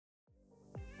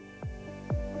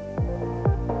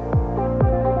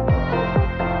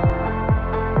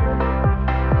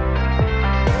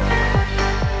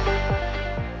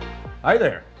Hi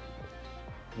there.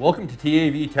 Welcome to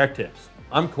TAV Tech Tips.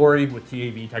 I'm Cory with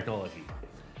TAV Technology.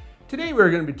 Today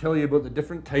we're going to be telling you about the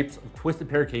different types of twisted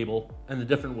pair cable and the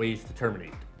different ways to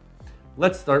terminate.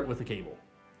 Let's start with the cable.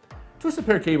 Twisted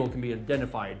pair cable can be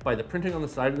identified by the printing on the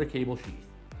side of the cable sheath.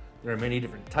 There are many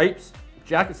different types,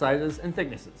 jacket sizes, and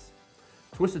thicknesses.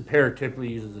 Twisted pair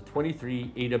typically uses a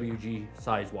 23 AWG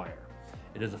size wire.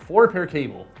 It is a 4-pair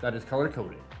cable that is color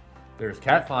coded. There is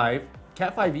Cat 5,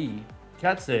 Cat 5e,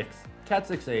 Cat 6, Cat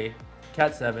 6A,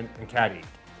 Cat 7, and Cat 8.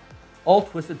 All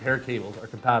twisted pair cables are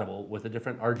compatible with the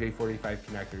different RJ45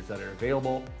 connectors that are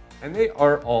available, and they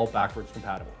are all backwards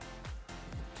compatible.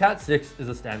 Cat 6 is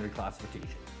a standard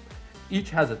classification. Each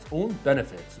has its own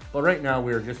benefits, but right now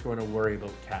we are just going to worry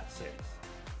about Cat 6.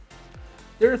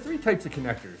 There are 3 types of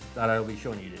connectors that I will be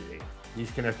showing you today.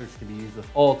 These connectors can be used with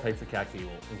all types of Cat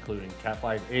cable, including Cat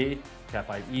 5A, Cat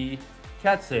 5e,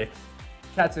 Cat 6,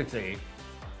 Cat 6A,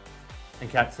 and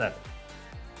Cat 7.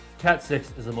 Cat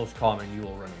 6 is the most common you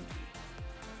will run into.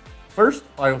 First,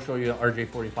 I will show you an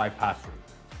RJ45 pass-through.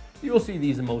 You will see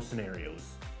these in most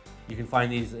scenarios. You can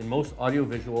find these in most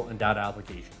audio-visual and data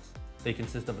applications. They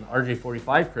consist of an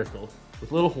RJ45 crystal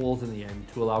with little holes in the end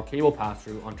to allow cable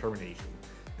pass-through on termination,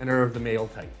 and are of the male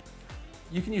type.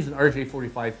 You can use an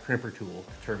RJ45 crimper tool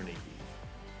to terminate these.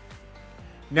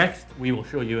 Next, we will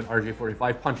show you an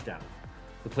RJ45 punch-down.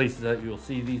 The places that you will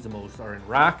see these the most are in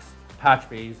racks, patch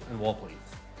bays, and wall plates.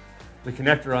 The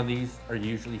connector on these are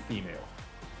usually female.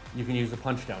 You can use a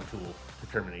punch-down tool to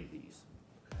terminate these.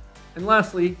 And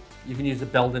lastly, you can use a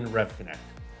Belden Rev Connect.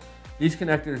 These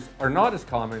connectors are not as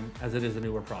common as it is a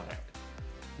newer product.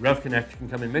 Rev Connect can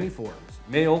come in many forms,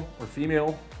 male or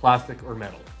female, plastic or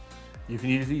metal. You can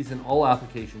use these in all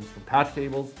applications from patch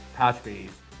cables, patch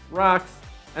bays, racks,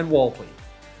 and wall plates.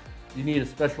 You need a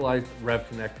specialized Rev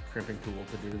Connect crimping tool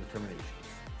to do the terminations.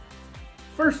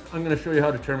 First, I'm going to show you how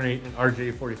to terminate an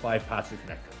RJ45 pass-through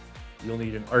connector. You'll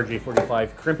need an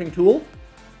RJ45 crimping tool,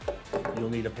 you'll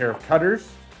need a pair of cutters,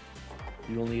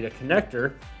 you'll need a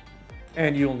connector,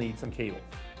 and you'll need some cable.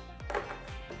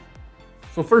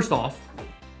 So first off,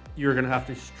 you're going to have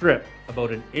to strip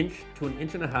about 1 inch to 1.5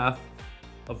 inches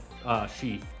of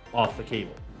sheath off the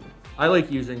cable. I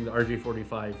like using the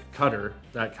RJ45 cutter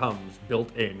that comes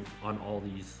built in on all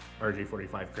these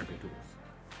RJ45 crimping tools.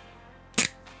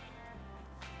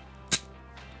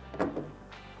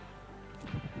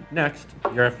 Next,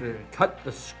 you're going to have to cut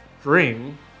the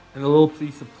string and a little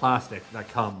piece of plastic that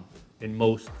come in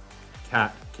most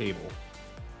Cat cable.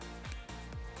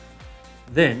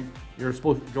 Then you're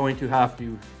going to have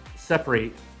to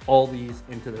separate all these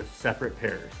into the separate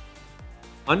pairs.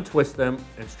 Untwist them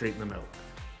and straighten them out.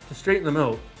 To straighten them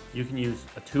out, you can use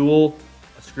a tool,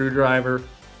 a screwdriver,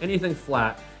 anything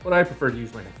flat, but I prefer to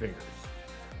use my fingers.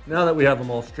 Now that we have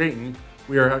them all straightened,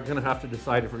 we are going to have to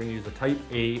decide if we're going to use a type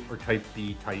A or type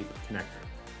B type connector.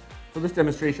 For this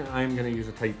demonstration, I'm going to use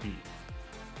a type B.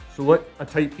 So what a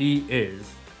type B is,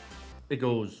 it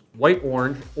goes white,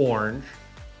 orange, orange,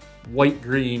 white,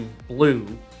 green, blue,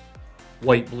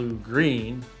 white, blue,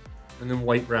 green, and then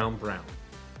white, brown, brown.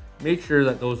 Make sure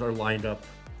that those are lined up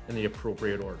in the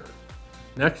appropriate order.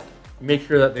 Next, make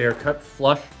sure that they are cut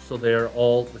flush so they are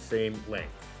all the same length.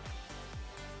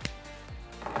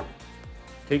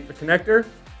 Take the connector,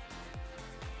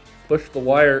 push the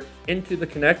wire into the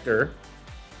connector,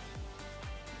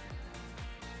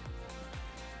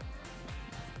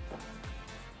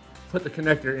 put the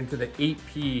connector into the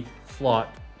 8P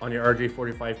slot on your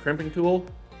RJ45 crimping tool,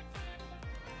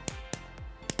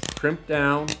 crimp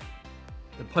down,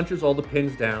 it punches all the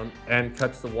pins down and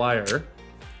cuts the wire,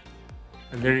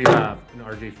 and there you have an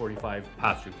RJ45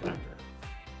 pass-through connector.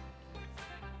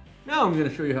 Now I'm going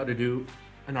to show you how to do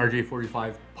an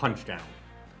RJ45 punch down.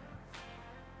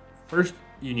 First,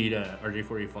 you need a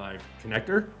RJ45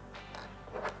 connector,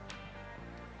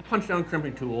 a punch down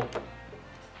crimping tool,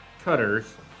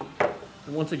 cutters,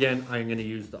 and once again, I'm going to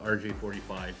use the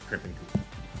RJ45 crimping tool.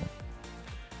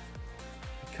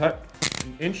 Cut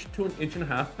 1 inch to 1.5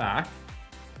 inches back,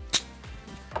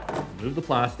 remove the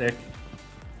plastic,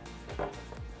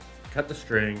 cut the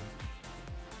string,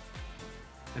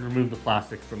 and remove the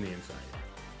plastic from the inside.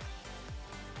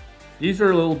 These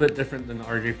are a little bit different than the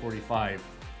RJ45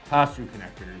 pass-through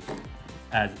connectors,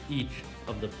 as each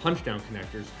of the punch-down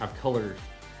connectors have colors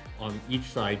on each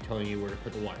side telling you where to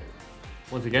put the wire.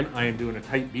 Once again, I am doing a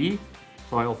type B,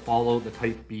 so I will follow the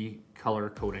type B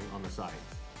color coding on the sides,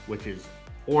 which is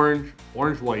orange,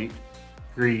 orange white,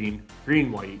 green,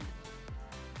 green white,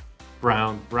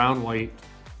 brown, brown white,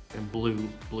 and blue,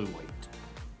 blue white.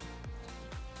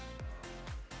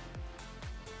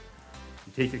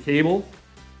 You take your cable,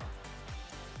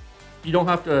 You don't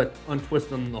have to untwist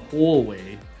them the whole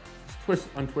way. Just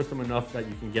untwist them enough that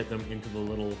you can get them into the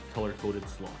little color-coded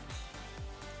slots.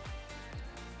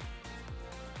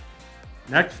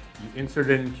 Next, you insert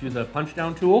it into the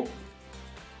punch-down tool.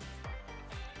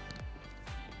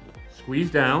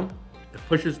 Squeeze down. It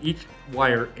pushes each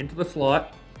wire into the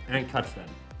slot and cuts them.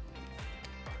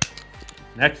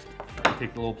 Next, you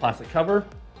take the little plastic cover,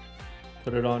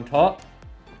 put it on top,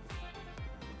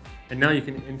 and now you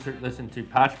can insert this into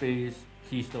patch bays,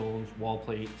 keystones, wall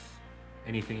plates,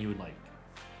 anything you would like.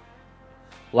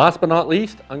 Last but not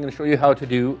least, I'm going to show you how to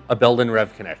do a built-in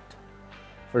Rev Connect.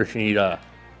 First, you need a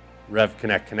Rev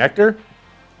Connect connector,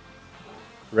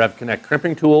 Rev Connect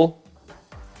crimping tool,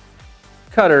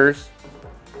 cutters,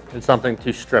 and something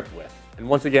to strip with. And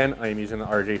once again, I am using the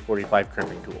RJ45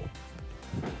 crimping tool.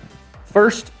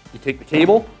 First, you take the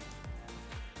cable,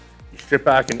 you strip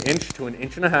back 1 inch to 1.5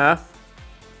 inches,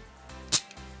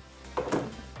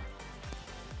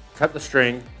 cut the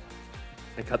string,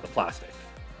 and cut the plastic.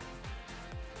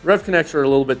 Rev connects are a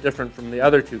little bit different from the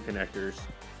other two connectors,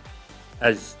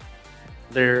 as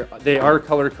they are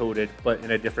color coded, but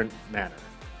in a different manner.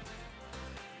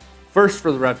 First,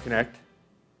 for the Rev Connect,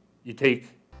 you take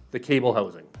the cable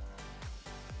housing.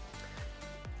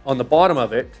 On the bottom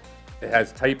of it, it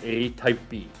has type A, type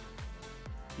B.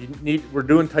 We're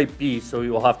doing type B, so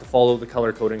you will have to follow the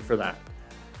color coding for that.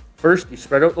 First, you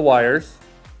spread out the wires,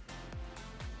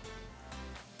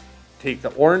 take the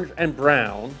orange and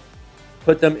brown,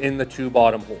 put them in the 2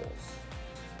 bottom holes.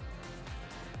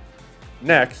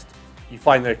 Next, you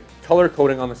find the color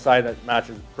coding on the side that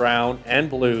matches brown and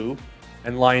blue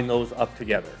and line those up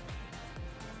together.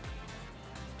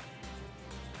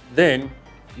 Then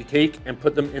you take and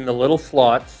put them in the little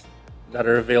slots that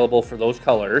are available for those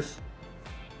colors.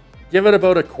 Give it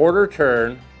about a 1/4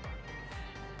 turn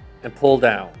and pull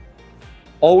down.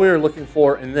 All we are looking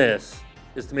for in this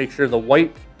is to make sure the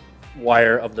white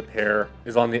wire of the Pare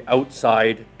is on the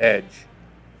outside edge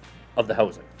of the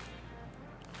housing.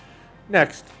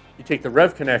 Next, you take the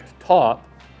Rev Connect top,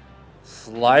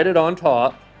 slide it on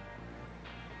top,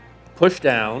 push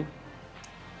down,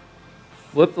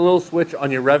 flip the little switch on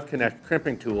your Rev Connect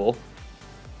crimping tool,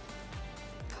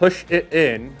 push it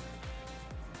in,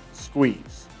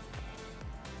 squeeze.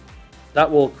 That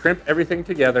will crimp everything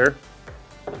together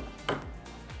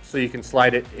so you can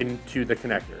slide it into the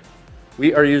connector.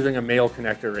 We are using a male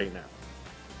connector right now.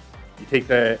 You take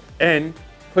the end,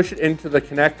 push it into the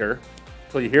connector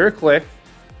until you hear a click,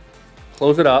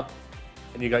 close it up,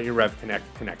 and you got your Rev Connect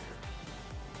connector.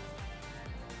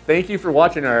 Thank you for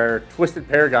watching our Twisted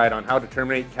Pare guide on how to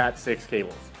terminate Cat 6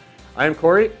 cables. I am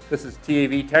Cory, this is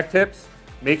TAV Tech Tips.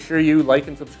 Make sure you like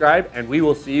and subscribe, and we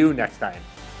will see you next time.